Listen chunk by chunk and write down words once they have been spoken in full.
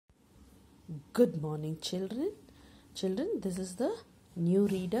Good morning, children. Children, this is the new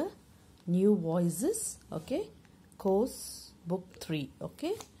reader, new voices, okay? Course book 3,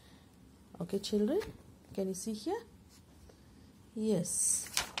 okay? Okay, children, can you see here? Yes.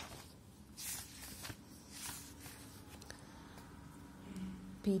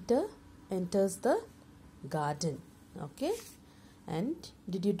 Peter enters the garden, okay? And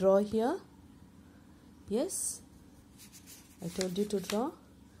did you draw here? Yes. I told you to draw.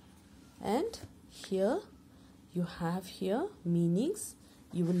 And here you have here meanings.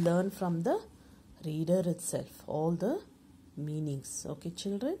 You will learn from the reader itself, all the meanings, okay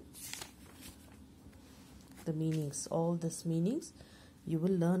children? The meanings, all these meanings you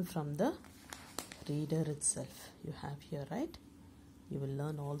will learn from the reader itself. You have here, right? You will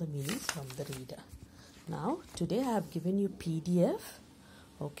learn all the meanings from the reader. Now today I have given you PDF,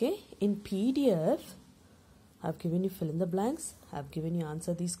 okay? In PDF I have given you fill in the blanks. I have given you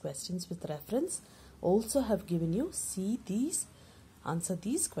answer these questions with reference. Also have given you see these, answer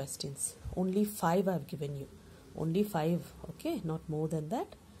these questions. Only 5 I have given you. Only 5, okay? Not more than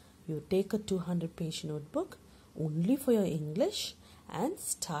that. You take a 200-page notebook only for your English and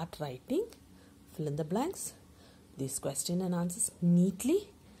start writing. Fill in the blanks. These question and answers neatly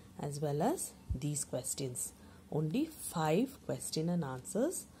as well as these questions. Only 5 question and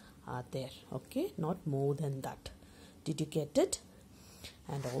answers are there, okay? Not more than that. Did you get it?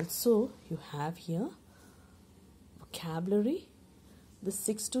 And also you have here vocabulary. The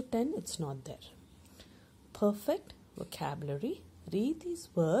 6 to 10, it's not there. Perfect vocabulary. Read these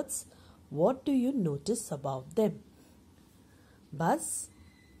words. What do you notice about them? Buzz,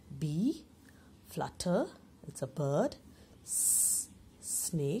 bee, flutter, it's a bird.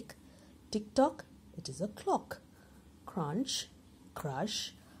 Snake, tick-tock, it is a clock. Crunch,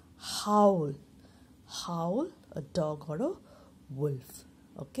 crush, howl, howl, a dog or a wolf,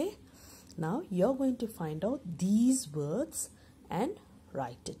 okay? Now you're going to find out these words and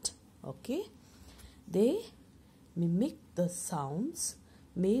write it, okay? They mimic the sounds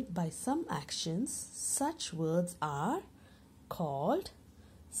made by some actions. Such words are called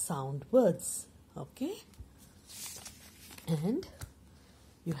sound words, okay? And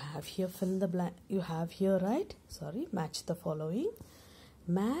you have here fill in the blank. You have here, right? Sorry, match the following.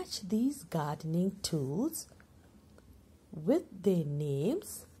 Match these gardening tools with their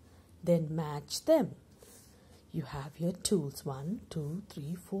names, then match them. You have your tools, 1, 2,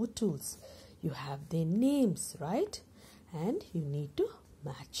 3, 4 tools. You have their names, right? And you need to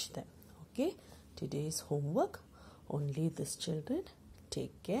match them, okay? Today's homework, only this children.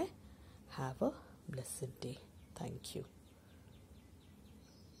 Take care. Have a blessed day. Thank you.